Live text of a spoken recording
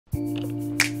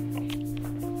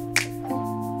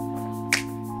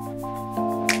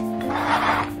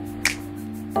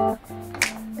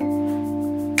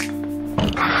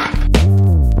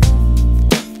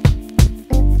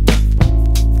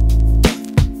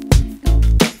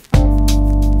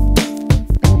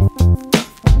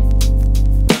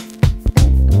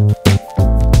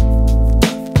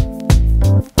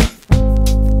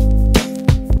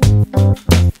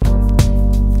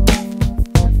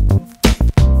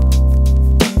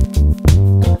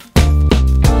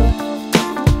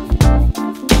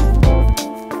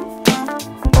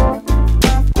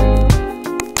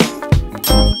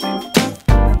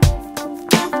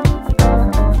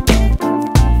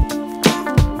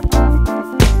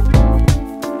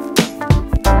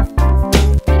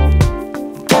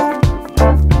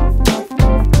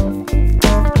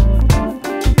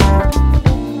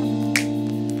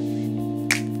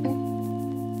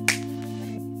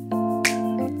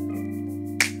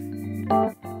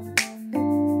Sarah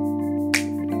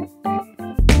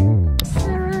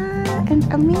and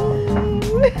Amin,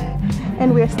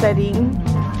 and we're studying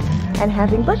and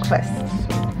having breakfast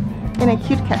in a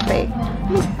cute cafe.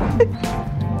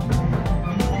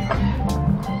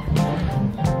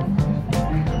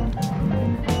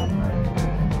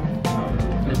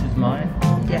 This is mine?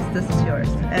 Yes, this is yours,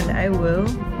 and I will.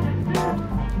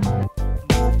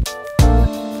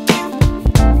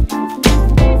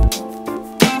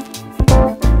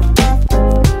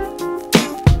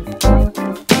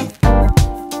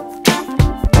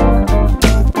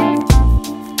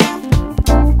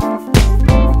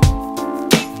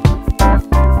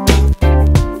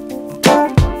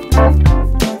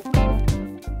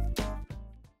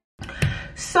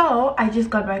 So I just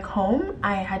got back home.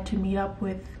 I had to meet up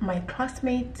with my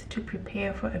classmates to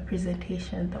prepare for a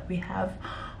presentation that we have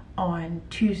on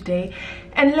Tuesday,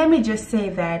 and let me just say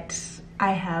that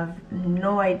I have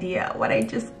no idea what I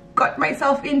just got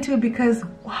myself into, because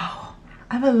wow,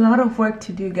 I have a lot of work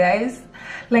to do, guys.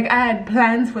 Like, I had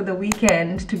plans for the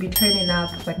weekend to be turning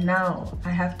up, but now I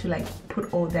have to like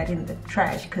put all that in the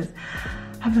trash because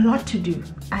I have a lot to do.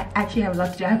 I actually have a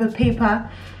lot to do. I have a paper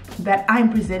that I'm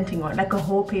presenting on, like a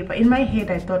whole paper. In my head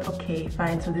I thought, okay,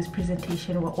 fine, so this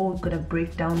presentation we're all gonna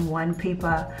break down one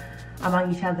paper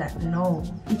among each other. No,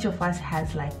 each of us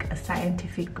has like a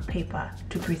scientific paper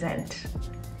to present.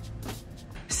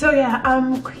 So yeah,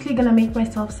 I'm quickly gonna make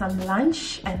myself some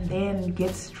lunch and then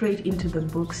get straight into the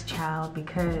books, child,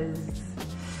 because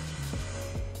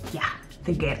yeah,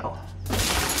 the ghetto.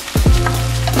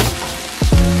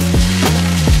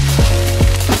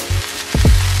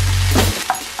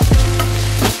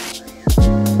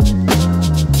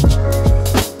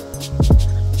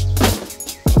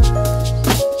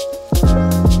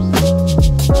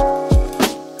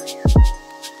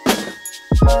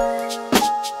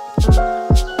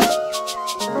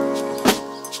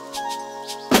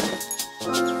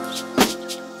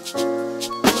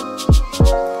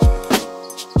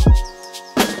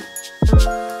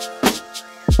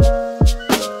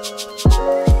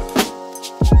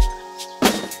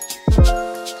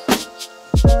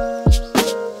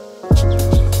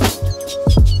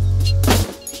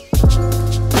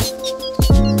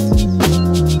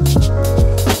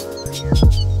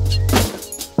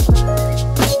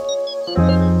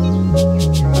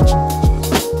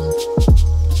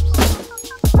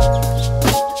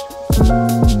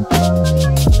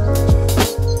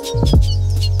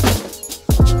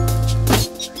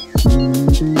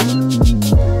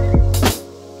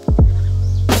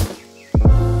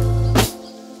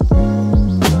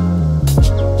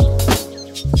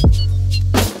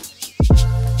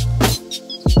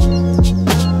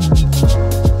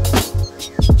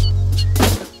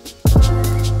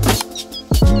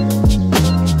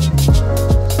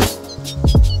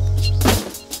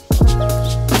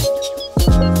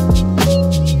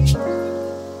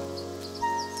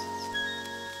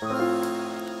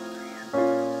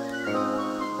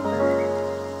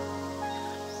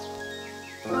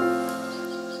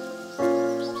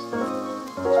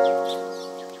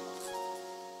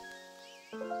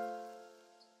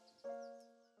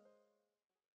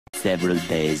 Several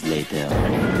days later.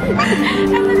 Oh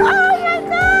my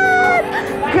god!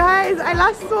 Guys, I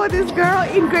last saw this girl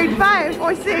in grade 5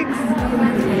 or 6.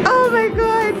 Oh my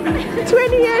god!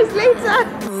 20 years later!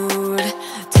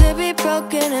 To be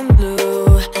broken and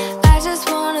blue, I just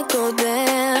wanna go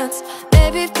dance.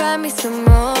 Baby, find me some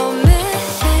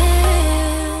romance.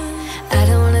 I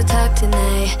don't wanna talk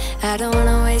tonight, I don't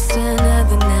wanna waste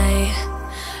another night.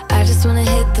 I just wanna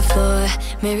hit the floor,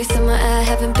 maybe somewhere I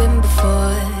haven't been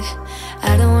before.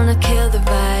 I don't wanna kill the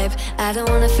vibe, I don't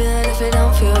wanna feel it if it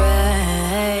don't feel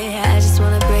right. I just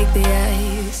wanna break the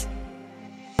ice.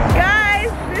 Guys,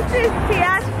 this is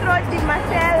Teatro di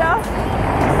Marcello.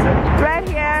 Right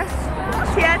here,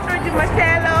 Teatro di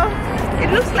Marcello.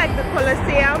 It looks like the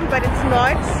Colosseum, but it's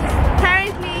not.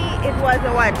 Apparently, it was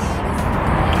a what?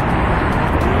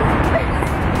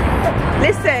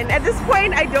 Listen, at this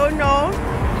point, I don't know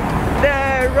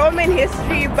the Roman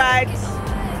history, but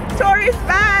tourist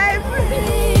vibe.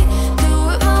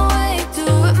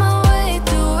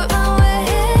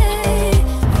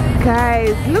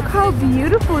 Guys, look how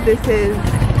beautiful this is.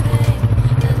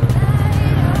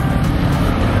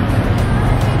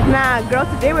 Nah, girl,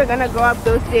 today we're gonna go up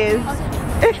those stairs.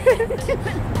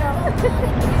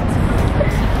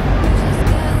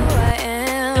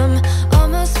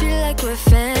 Almost feel like we're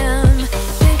fam.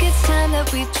 Think it's time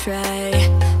that we try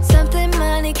something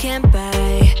money can't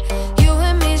buy. You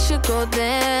and me should go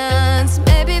dance,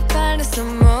 maybe find us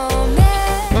some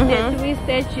romance. We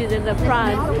stay statues in the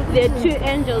front. There are 2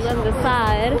 angels on the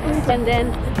side, and then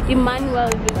Emmanuel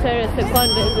Victoria II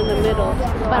is in the middle.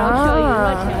 But I'll show you,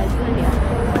 not here, it's not here.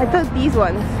 I thought these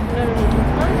ones. No.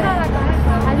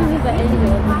 I think these are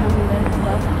angels.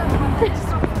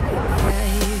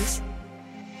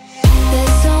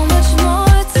 There's so much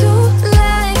more to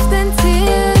life than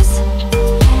tears.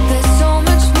 There's so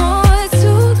much more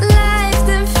to life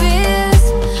than fears.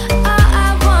 All I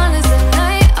want is a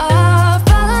night off.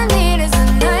 All I need is a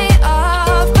night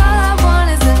off. All I want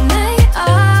is a night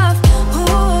off.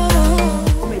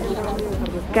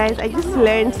 Ooh. Guys, I just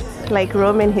learned like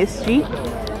Roman history.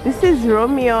 This is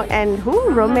Romeo and who?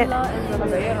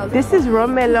 This is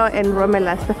Romelo and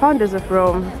Romulus, the founders of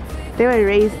Rome. They were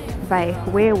raised by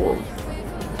werewolves.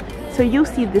 So you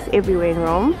see this everywhere in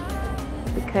Rome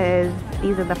because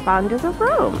these are the founders of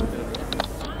Rome.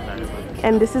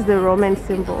 And this is the Roman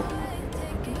symbol.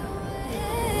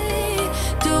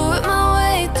 Do it my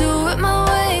way, do it my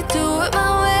way, do it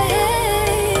my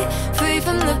way. Free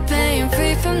from the pain,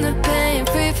 free from the pain,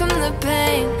 free from the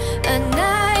pain. A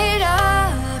night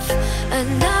off, a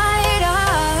night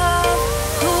off.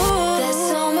 Ooh. There's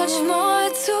so much more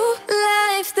to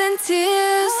life than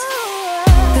tears.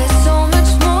 There's so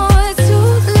much more to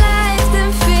life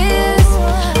than fears.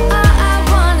 All I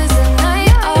want is a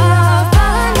night off.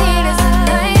 All I need is a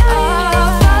night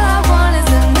off. All I want is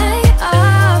a night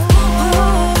off.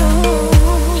 Ooh.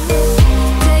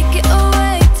 Take it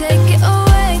away, take it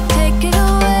away, take it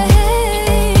away.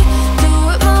 Do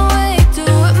it my way, do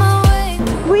it my way.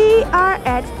 We are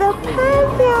at the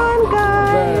Pantheon,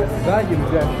 guys.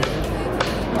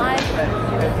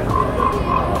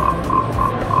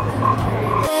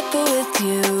 With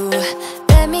you,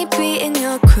 let me be in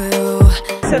your crew.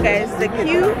 So guys, the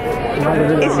queue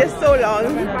is just so long.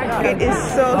 It is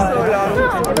so long.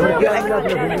 You're like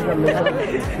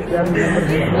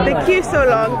the queue is so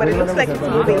long, but it looks like it's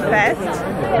moving fast.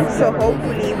 So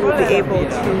hopefully we'll be able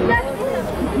to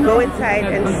go inside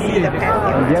and see the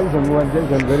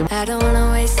Pantheon. I don't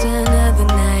wanna waste another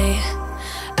night.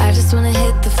 I just wanna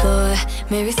hit the floor.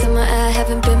 Maybe somewhere I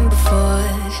haven't been before.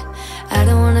 I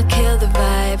don't wanna kill the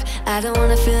vibe. I don't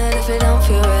wanna feel it if it don't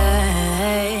feel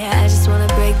right. I just wanna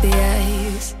break the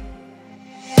ice.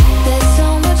 There's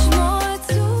so much more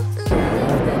to.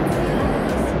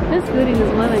 This building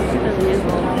is more than 2,000 years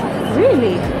old.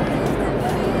 Really?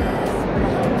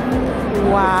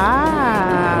 Wow.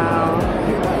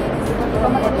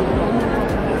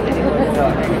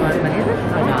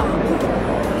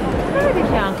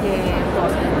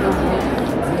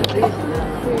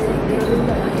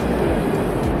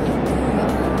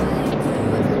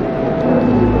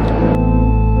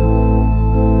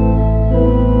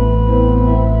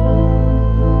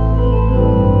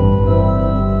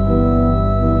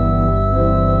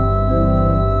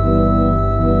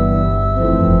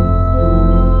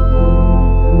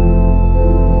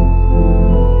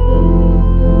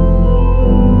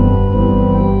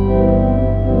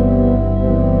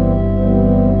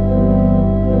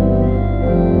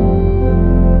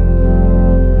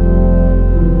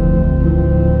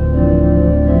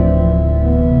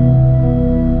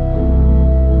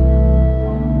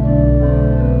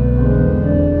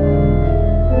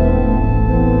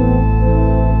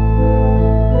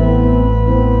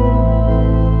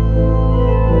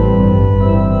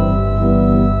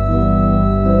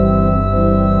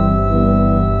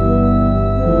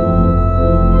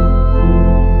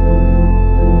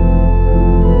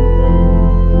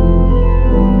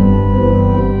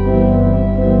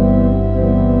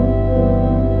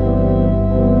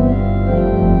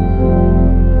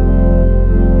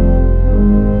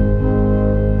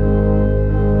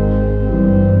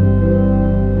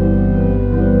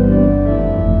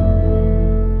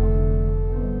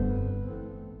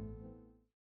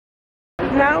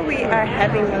 Now we are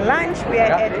having lunch. We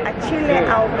are at Achille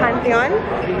Al Pantheon.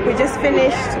 We just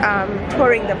finished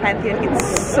touring the Pantheon.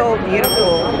 It's so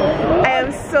beautiful. I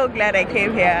am so glad I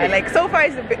came here. Like, so far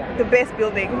it's the best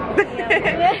building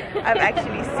I've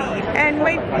actually seen. And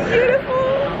my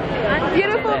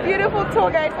beautiful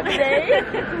tour guide for today.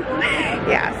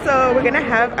 Yeah, so we're gonna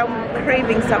have, I'm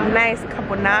craving some nice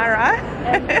carbonara.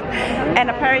 And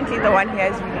apparently the one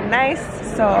here is really nice,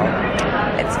 so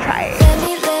let's try it. Let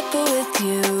me level with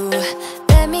you.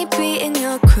 Let me be in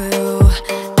your crew.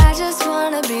 I just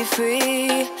wanna be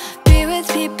free. Be with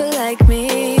people like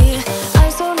me.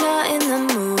 I'm so not in the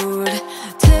mood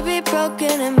to be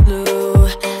broken and blue.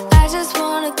 I just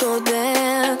wanna go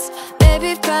dance.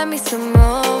 Baby, find me some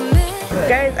romance.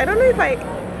 Guys, I don't know if I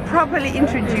properly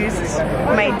introduced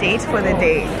my date for the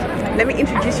day. Let me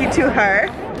introduce you to her.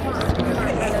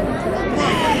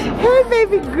 Hey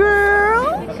baby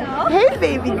girl. Hey,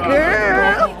 baby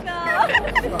girl.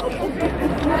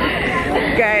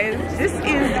 Guys, this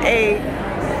is a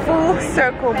full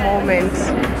circle moment.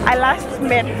 I last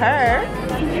met her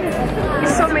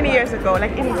so many years ago,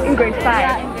 like in grade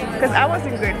 5. Because I was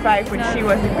in grade 5 when she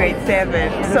was in grade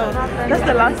 7. So that's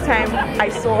the last time I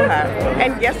saw her.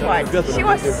 And guess what? She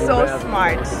was so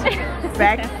smart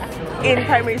back in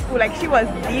primary school. Like, she was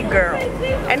the girl.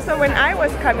 And so when I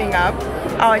was coming up,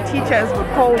 our teachers would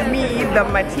call me the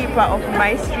Matipa of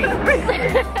my street.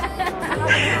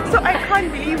 So I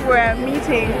can't believe we're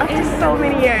meeting after so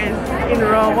many years in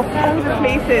Rome, of all the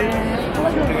places.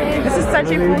 This is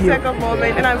such a full circle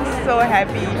moment, and I'm so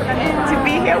happy to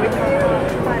be here with you.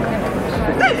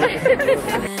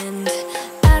 And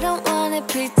I don't wanna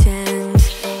pretend,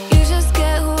 you just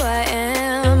get who I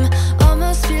am.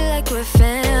 Almost feel like we're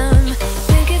fam.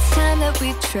 Think it's time that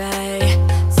we try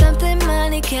something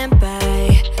money can't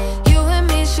buy. You and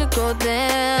me should go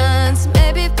dance,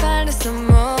 maybe find us some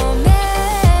romance.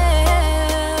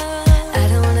 I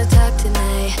don't wanna talk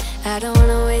tonight, I don't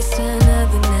wanna waste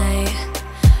another night.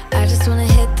 I just wanna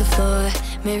hit the floor,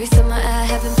 maybe somewhere I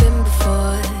haven't been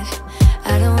before.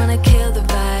 I don't wanna kill the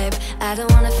vibe, I don't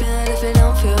wanna feel it if it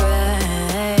don't feel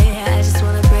right. I just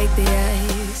wanna break the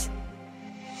ice.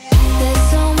 There's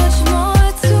so much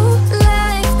more to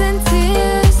life than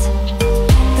tears.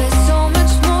 There's so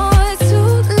much more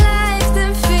to life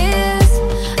than fears.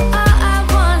 All I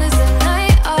want is a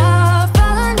night off,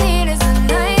 all I need is a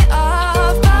night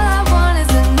off. All I want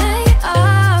is a night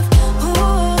off.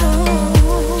 Ooh.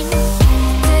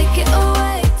 Take it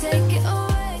away, take it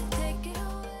away, take it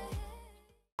away.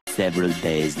 Several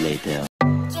days later.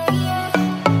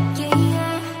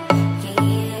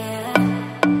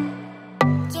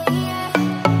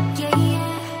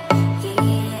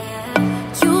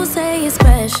 You say you're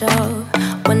special,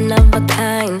 one of a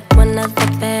kind, one of the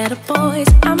better boys.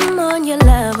 I'm on your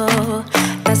level,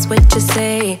 that's what you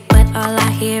say, but all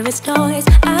I hear is noise.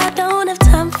 I don't have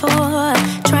time for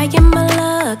trying my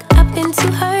luck, I've been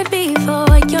too hurt before.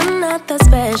 You're not that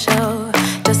special,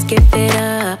 just give it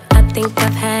up, I think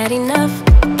I've had enough.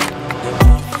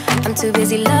 I'm too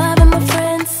busy loving my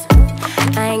friends,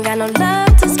 I ain't got no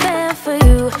love to spare for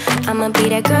you. I'ma be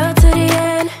that girl to the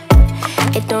end,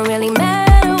 it don't really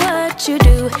matter what you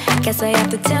do. Guess I have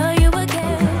to tell you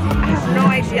again. I have no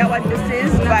idea what this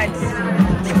is, but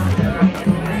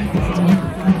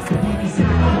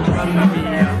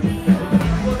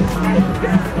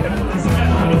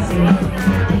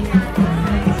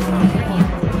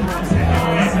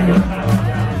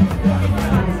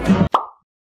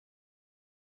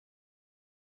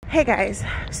hey guys,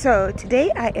 so today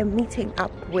I am meeting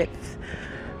up with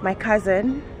my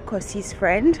cousin, Kosi's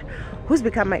friend, who's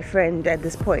become my friend at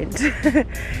this point.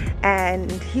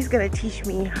 And he's gonna teach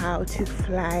me how to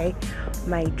fly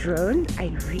my drone.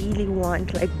 I really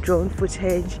want like drone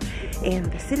footage in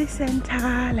the city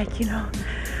center, like, you know,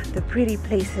 the pretty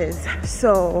places.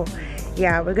 So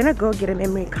yeah, we're gonna go get a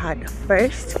memory card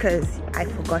first because I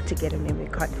forgot to get a memory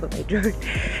card for my drone.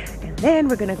 And then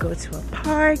we're gonna go to a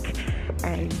park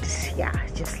and yeah,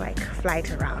 just like fly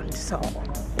it around. So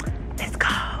let's go.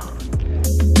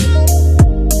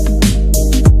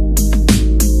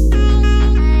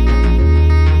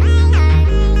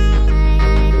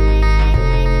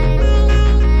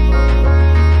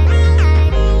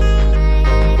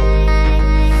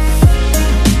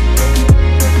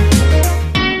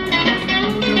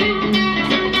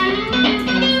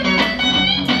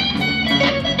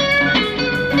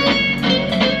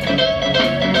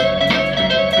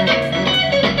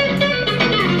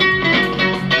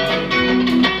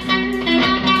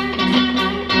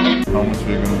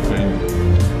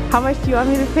 How much do you want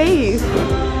me to pay you?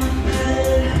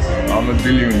 I'm a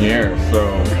billionaire, so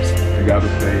I gotta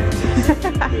pay.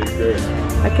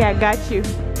 Okay, I got you.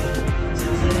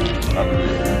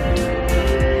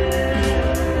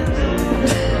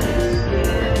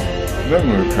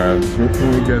 Memory cards, where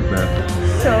can we get that?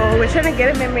 So we're trying to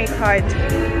get a memory card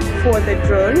for the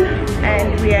drone,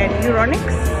 and we are at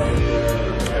Euronics.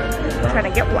 Trying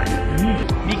to get one.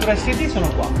 Micro SD sono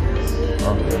qua.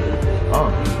 Okay. Oh.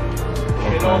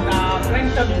 Ce l'ho da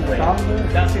 32,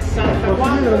 da 64, da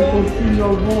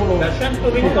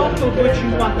 128,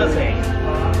 256.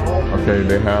 Okay,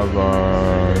 they have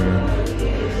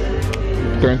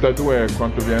 32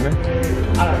 quanto viene?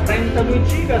 Allora, 32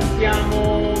 giga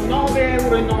stiamo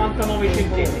 9,99 €.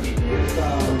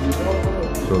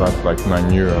 So that's like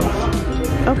 €9.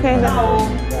 Okay. Ciao,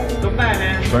 tutto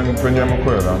bene? Prendiamo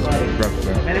quella,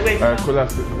 grazie. Quella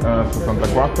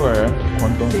 64 è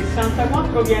quanto?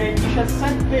 64 viene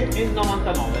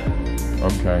 17,99.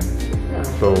 Okay.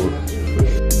 So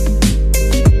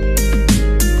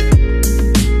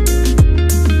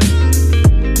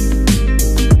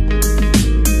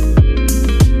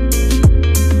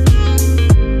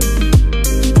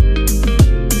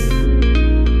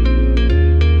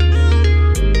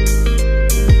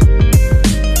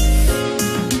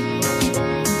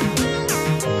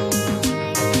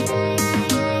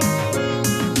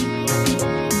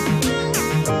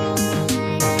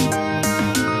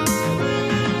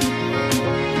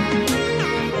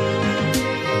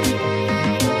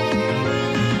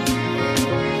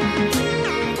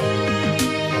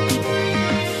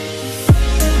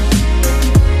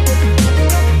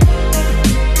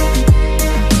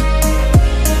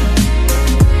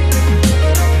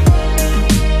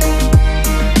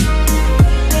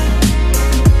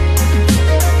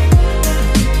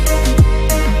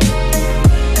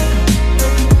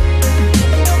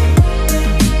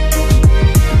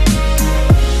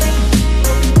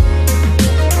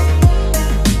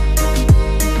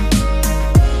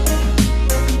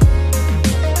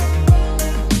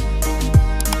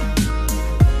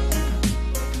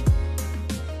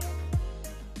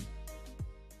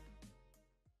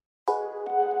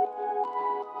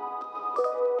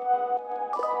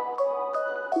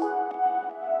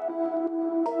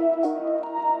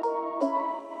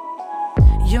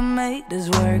made us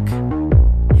work,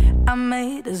 I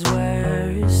made us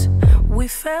worse. We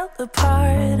fell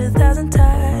apart 1,000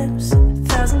 times,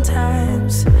 1,000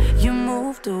 times. You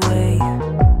moved away,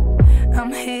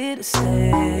 I'm here to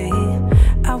stay.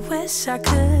 I wish I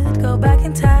could go back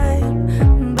in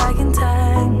time, back in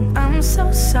time. I'm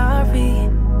so sorry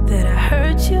that I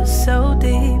hurt you so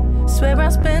deep. Swear I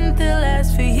spent the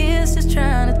last few years just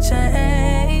trying to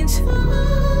change.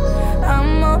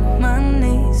 I'm on my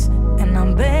knees and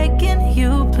I'm begging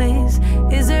you, please.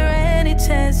 Is there any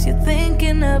chance you're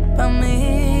thinking about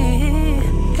me?